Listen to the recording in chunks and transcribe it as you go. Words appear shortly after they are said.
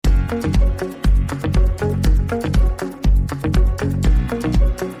Welcome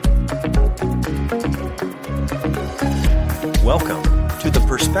to the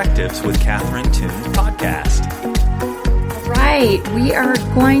Perspectives with Catherine Toon podcast. Right, we are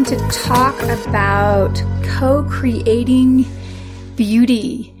going to talk about co-creating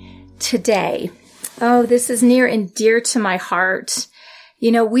beauty today. Oh, this is near and dear to my heart.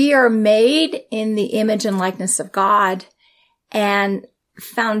 You know, we are made in the image and likeness of God, and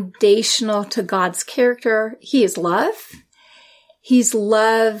foundational to God's character, He is love. He's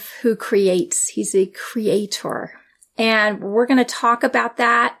love who creates. He's a creator. And we're going to talk about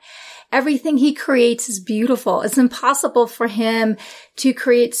that. Everything He creates is beautiful. It's impossible for Him to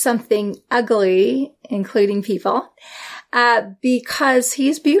create something ugly, including people, because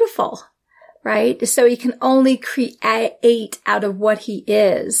He's beautiful, right? So He can only create out of what He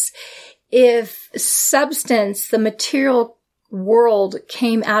is. If substance, the material world,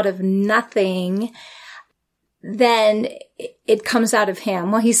 came out of nothing, then it comes out of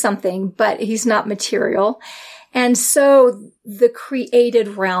Him. Well, He's something, but He's not material. And so the created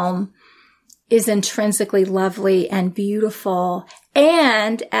realm is intrinsically lovely and beautiful.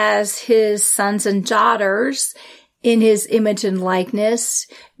 And as His sons and daughters in His image and likeness,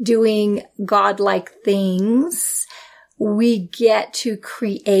 doing godlike things, we get to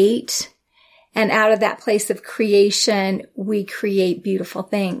create. And out of that place of creation, we create beautiful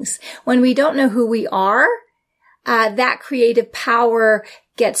things. When we don't know who we are, that creative power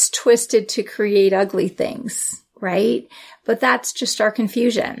gets twisted to create ugly things, right? But that's just our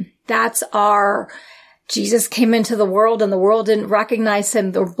confusion. That's Jesus came into the world and the world didn't recognize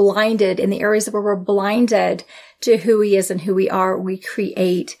Him. They're blinded in the areas where we're blinded to who He is and who we are. We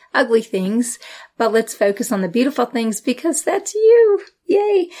create ugly things, but let's focus on the beautiful things because that's you.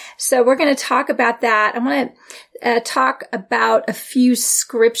 Yay. So we're going to talk about that. I want to talk about a few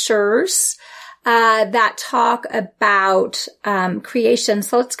scriptures that talk about creation.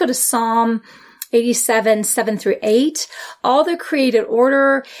 So let's go to Psalm 87, 7-8. All the created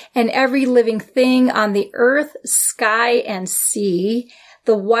order and every living thing on the earth, sky, and sea,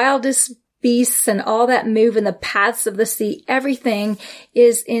 the wildest beasts and all that move in the paths of the sea, everything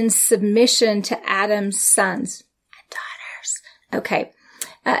is in submission to Adam's sons and daughters. Okay.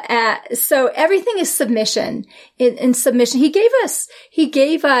 So everything is submission, in submission. He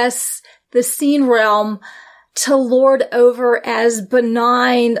gave us the seen realm to lord over as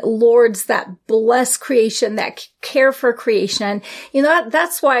benign lords that bless creation, that care for creation. You know,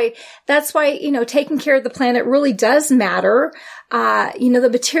 that's why, taking care of the planet really does matter. The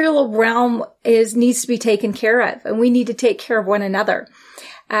material realm needs to be taken care of, and we need to take care of one another.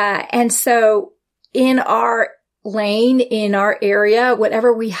 And so in our lane, in our area,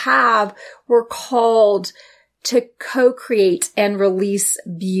 whatever we have, we're called to co-create and release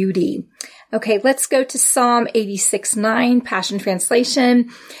beauty. Okay, let's go to Psalm 86:9, Passion Translation.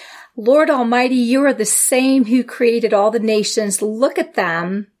 Lord Almighty, you are the same who created all the nations. Look at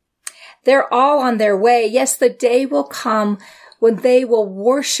them. They're all on their way. Yes, the day will come when they will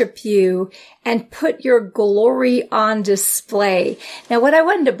worship you and put your glory on display. Now, what I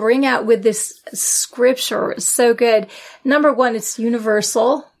wanted to bring out with this scripture is so good. Number one, it's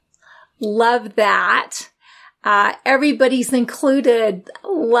universal. Love that. Everybody's included.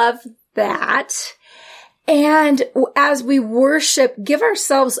 Love that. And as we worship, give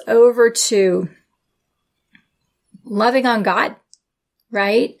ourselves over to loving on God,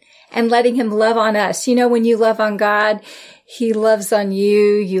 right? And letting Him love on us. You know, when you love on God, He loves on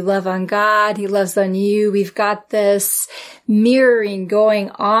you. You love on God. He loves on you. We've got this mirroring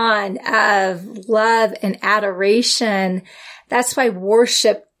going on of love and adoration. That's why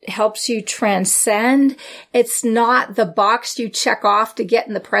worship helps you transcend. It's not the box you check off to get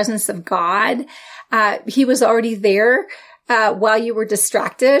in the presence of God. He was already there while you were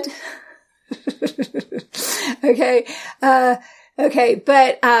distracted. Okay.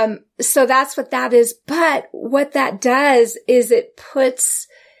 But so that's what that is. But what that does is it puts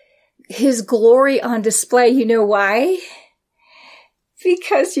His glory on display. You know why?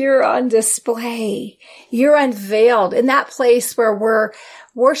 Because you're on display. You're unveiled in that place where we're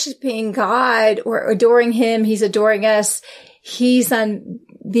worshiping God or adoring Him. He's adoring us. He's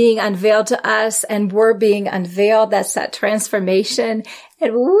being unveiled to us and we're being unveiled. That's that transformation.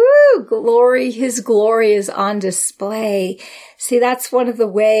 And glory, His glory is on display. See, that's one of the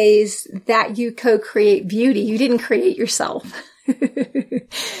ways that you co-create beauty. You didn't create yourself.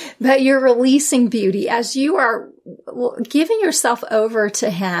 But you're releasing beauty as you are giving yourself over to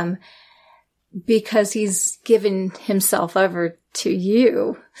Him because He's given Himself over to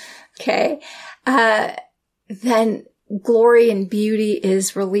you. Okay. Then glory and beauty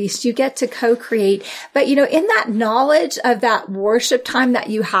is released. You get to co-create. But, in that knowledge of that worship time that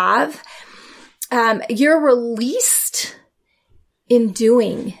you have, you're released in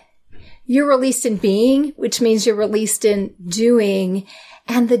doing. You're released in being, which means you're released in doing.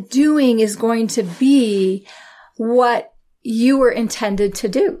 And the doing is going to be what you were intended to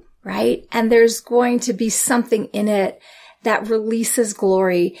do, right? And there's going to be something in it that releases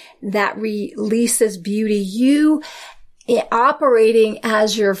glory, that releases beauty. You operating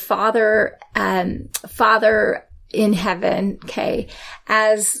as your Father in heaven, okay,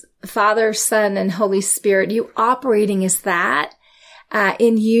 as Father, Son, and Holy Spirit, you operating as that,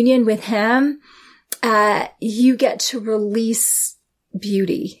 in union with Him, you get to release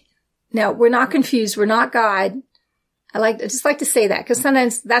beauty. Now, we're not confused. We're not God. I just like to say that because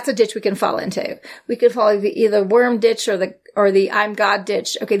sometimes that's a ditch we can fall into. We could fall into either worm ditch or the I'm God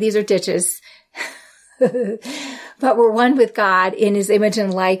ditch. Okay, these are ditches. But we're one with God in His image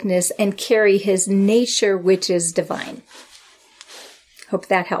and likeness and carry His nature, which is divine. Hope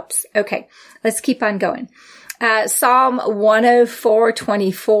that helps. Okay, let's keep on going. Psalm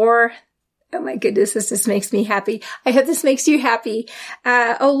 104:24. Oh my goodness, this just makes me happy. I hope this makes you happy.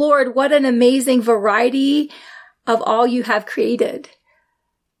 Oh Lord, what an amazing variety of all you have created.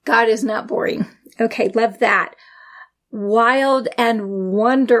 God is not boring. Okay, love that. Wild and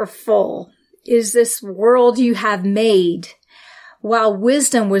wonderful is this world you have made. While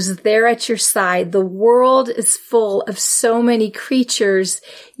wisdom was there at your side, the world is full of so many creatures,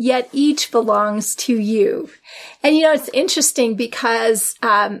 yet each belongs to you. And it's interesting because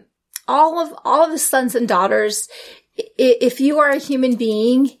all of the sons and daughters, if you are a human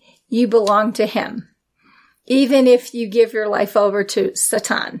being, you belong to Him. Even if you give your life over to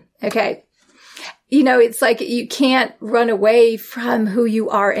Satan, okay? It's like you can't run away from who you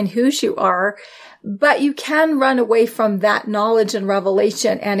are and whose you are, but you can run away from that knowledge and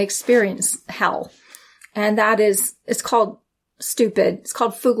revelation and experience hell. And it's called stupid. It's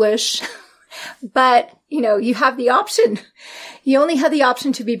called foolish. But, you have the option. You only have the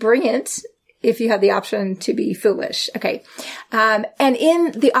option to be brilliant if you have the option to be foolish. Okay. And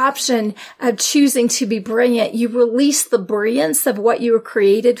in the option of choosing to be brilliant, you release the brilliance of what you were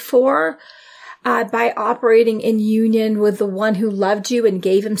created for, by operating in union with the one who loved you and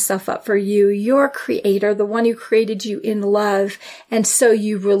gave Himself up for you, your creator, the one who created you in love. And so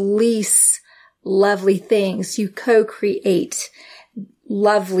you release lovely things. You co-create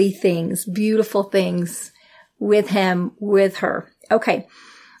lovely things, beautiful things with Him, with her. Okay.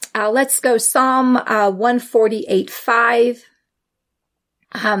 Let's go Psalm 148:5.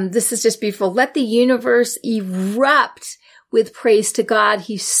 This is just beautiful. Let the universe erupt with praise to God.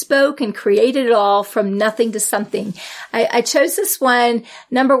 He spoke and created it all from nothing to something. I chose this one,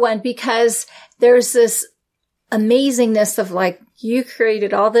 number one, because there's this amazingness of you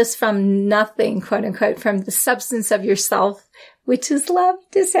created all this from nothing, quote unquote, from the substance of yourself, which is love.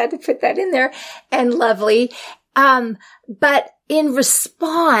 Just had to put that in there, and lovely. But in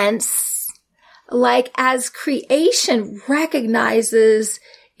response, as creation recognizes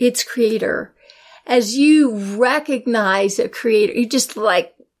its creator, as you recognize a creator, you just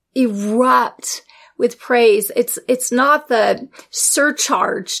erupt with praise. It's not the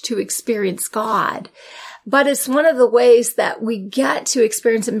surcharge to experience God, but it's one of the ways that we get to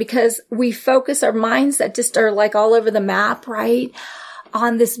experience Him because we focus our minds that just are all over the map, right?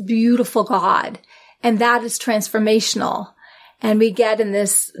 On this beautiful God. And that is transformational. And we get in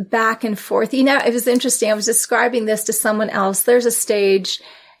this back and forth. It was interesting. I was describing this to someone else. There's a stage,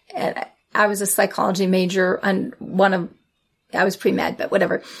 and I was a psychology major on I was pre-med, but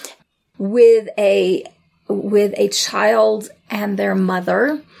whatever, with a child and their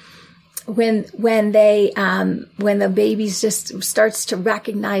mother. When the baby just starts to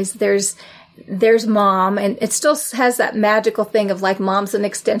recognize there's mom, and it still has that magical thing of mom's an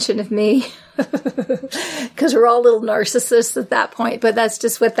extension of me. Because we're all little narcissists at that point, but that's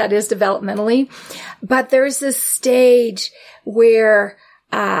just what that is developmentally. But there's this stage where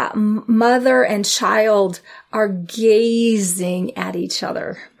mother and child are gazing at each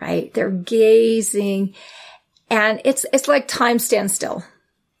other, right? They're gazing, and it's like time stands still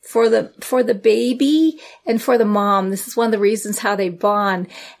for the baby and for the mom. This is one of the reasons how they bond.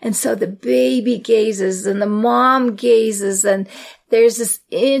 And so the baby gazes and the mom gazes, and there's this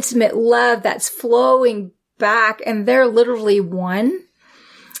intimate love that's flowing back, and they're literally one,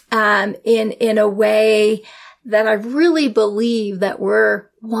 in a way that I really believe that we're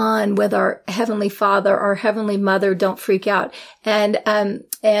one with our Heavenly Father, our Heavenly Mother. Don't freak out. And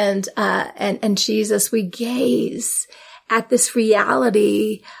Jesus, we gaze at this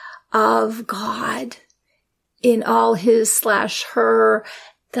reality of God in all his/her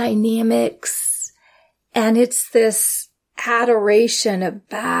dynamics. And it's this adoration of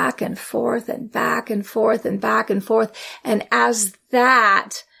back and forth and back and forth and back and forth. And as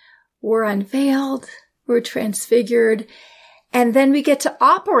that, we're unveiled, we're transfigured, and then we get to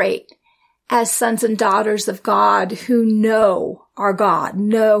operate as sons and daughters of God who know our God,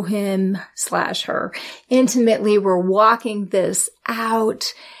 know him/her intimately. We're walking this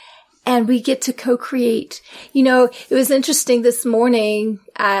out and we get to co-create. You know, it was interesting this morning,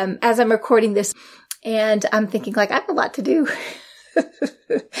 as I'm recording this, and I'm thinking like, I have a lot to do.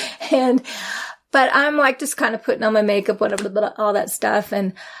 But I'm like just kind of putting on my makeup, whatever, all that stuff.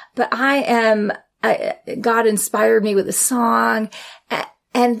 But God inspired me with a song.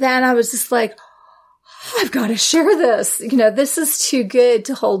 And then I was just like, I've got to share this. You know, this is too good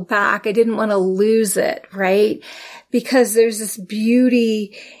to hold back. I didn't want to lose it, right? Because there's this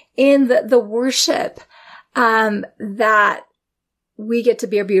beauty in the worship, that we get to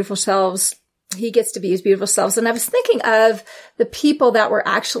be our beautiful selves. He gets to be his beautiful selves. And I was thinking of the people that were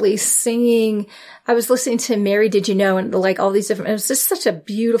actually singing. I was listening to Mary, Did You Know? And like all these different, it was just such a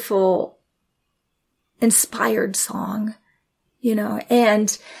beautiful, inspired song, you know,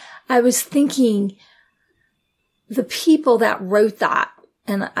 and I was thinking the people that wrote that,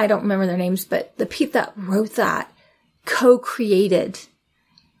 and I don't remember their names, but the people that wrote that co-created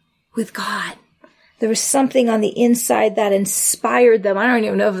with God. There was something on the inside that inspired them. I don't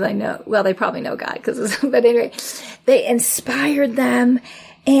even know if they know. Well, they probably know God, but anyway, they inspired them,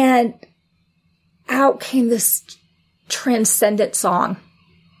 and out came this transcendent song,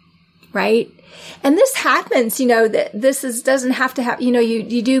 right? And this happens, you know, that doesn't have to have, you know,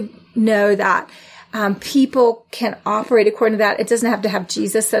 you do know that, people can operate according to that. It doesn't have to have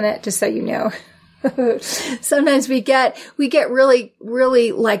Jesus in it, just so you know. Sometimes we get really,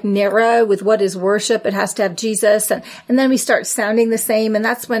 really like narrow with what is worship. It has to have Jesus. And then we start sounding the same. And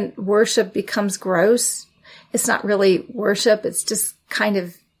that's when worship becomes gross. It's not really worship. It's just kind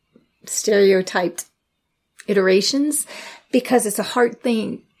of stereotyped iterations because it's a hard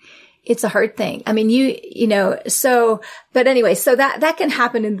thing. It's a hard thing. I mean, you know, so, but anyway, so that can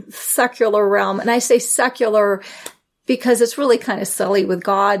happen in secular realm. And I say secular because it's really kind of silly with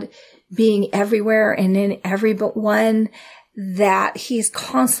God being everywhere and in everyone, that he's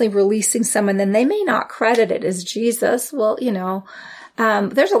constantly releasing someone, then they may not credit it as Jesus. Well, you know,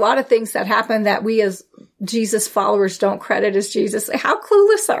 there's a lot of things that happen that we as Jesus followers don't credit as Jesus. How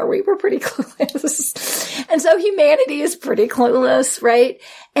clueless are we? We're pretty clueless. And so humanity is pretty clueless, right?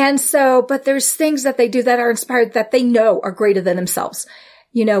 And so, but there's things that they do that are inspired that they know are greater than themselves.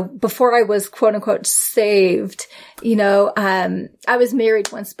 You know, before I was quote unquote saved, you know, I was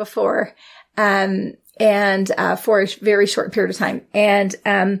married once before, and for a very short period of time. And,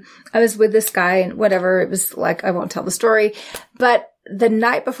 I was with this guy and whatever. It was like, I won't tell the story, but the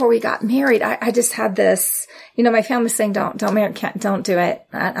night before we got married, I just had this, you know, my family was saying, don't marry, don't do it.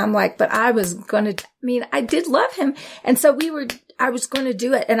 And I'm like, but I was going to, I did love him. And so I was going to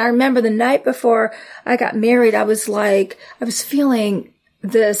do it. And I remember the night before I got married, I was feeling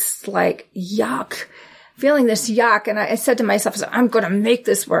this like feeling this yuck. And I said to myself, I'm going to make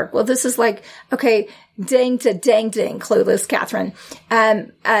this work. Well, this is like, okay, ding to dang, clueless Catherine.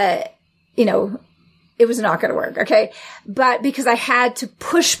 You know, it was not going to work. Okay. But because I had to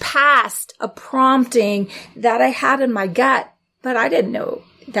push past a prompting that I had in my gut, but I didn't know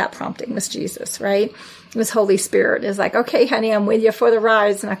that prompting was Jesus, right? It was Holy Spirit. It was like, okay, honey, I'm with you for the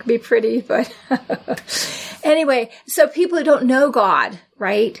ride. It's not going to be pretty, but anyway, so people who don't know God,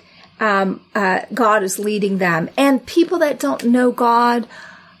 right? God is leading them. And people that don't know God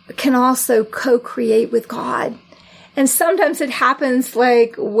can also co-create with God. And sometimes it happens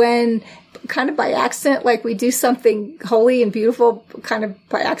like when kind of by accident, like we do something holy and beautiful kind of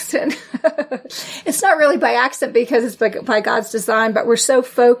by accident. It's not really by accident because it's by God's design, but we're so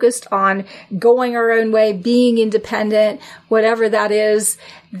focused on going our own way, being independent, whatever that is,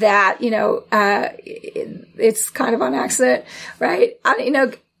 that, you know, it's kind of on accident, right?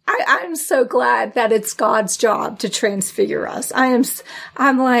 I'm so glad that it's God's job to transfigure us.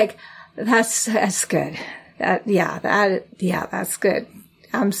 I'm like, that's good. That's good.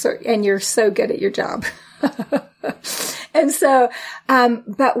 And you're so good at your job. And so,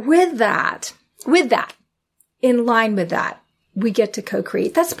 but with that, in line with that, we get to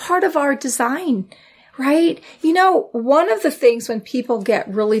co-create. That's part of our design, right? You know, one of the things when people get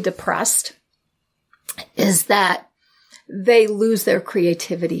really depressed is that they lose their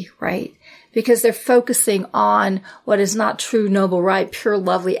creativity, right? Because they're focusing on what is not true, noble, right, pure,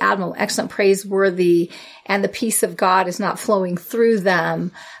 lovely, admirable, excellent, praiseworthy, and the peace of God is not flowing through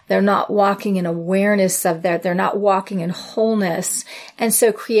them. They're not walking in awareness of that. They're not walking in wholeness. And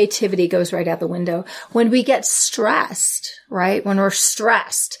so creativity goes right out the window. When we get stressed, right, when we're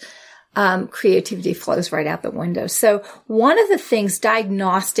stressed, creativity flows right out the window. So one of the things,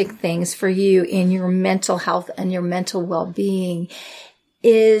 diagnostic things for you in your mental health and your mental well-being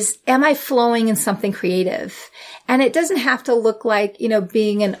is, am I flowing in something creative? And it doesn't have to look like,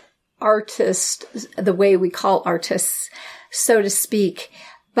 being an artist, the way we call artists, so to speak,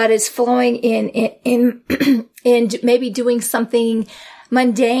 but it's flowing in maybe doing something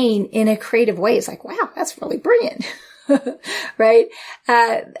mundane in a creative way. It's like, wow, that's really brilliant. Right?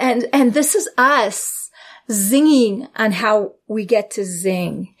 And this is us zinging on how we get to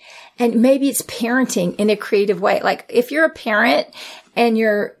zing. And maybe it's parenting in a creative way. Like if you're a parent and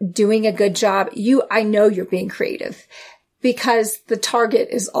you're doing a good job, I know you're being creative because the target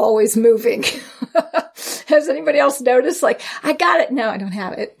is always moving. Has anybody else noticed? Like, I got it. No, I don't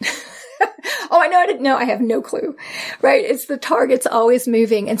have it. Oh, I know I didn't know. I have no clue, right? It's the target's always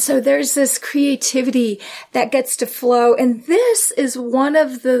moving. And so there's this creativity that gets to flow. And this is one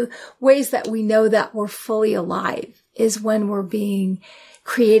of the ways that we know that we're fully alive is when we're being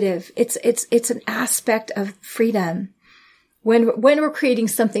creative. It's an aspect of freedom. When we're creating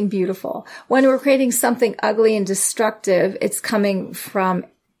something beautiful, when we're creating something ugly and destructive, it's coming from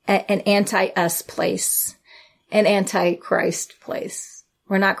an anti-us place, an anti-Christ place.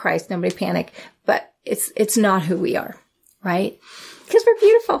 We're not Christ, nobody panic, but it's not who we are, right? Because we're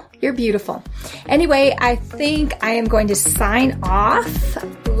beautiful. You're beautiful. Anyway, I think I am going to sign off.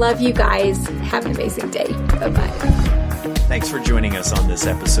 Love you guys. Have an amazing day. Bye-bye. Thanks for joining us on this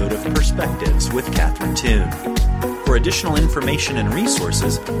episode of Perspectives with Catherine Toon. For additional information and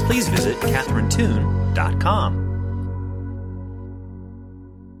resources, please visit catherinetoon.com.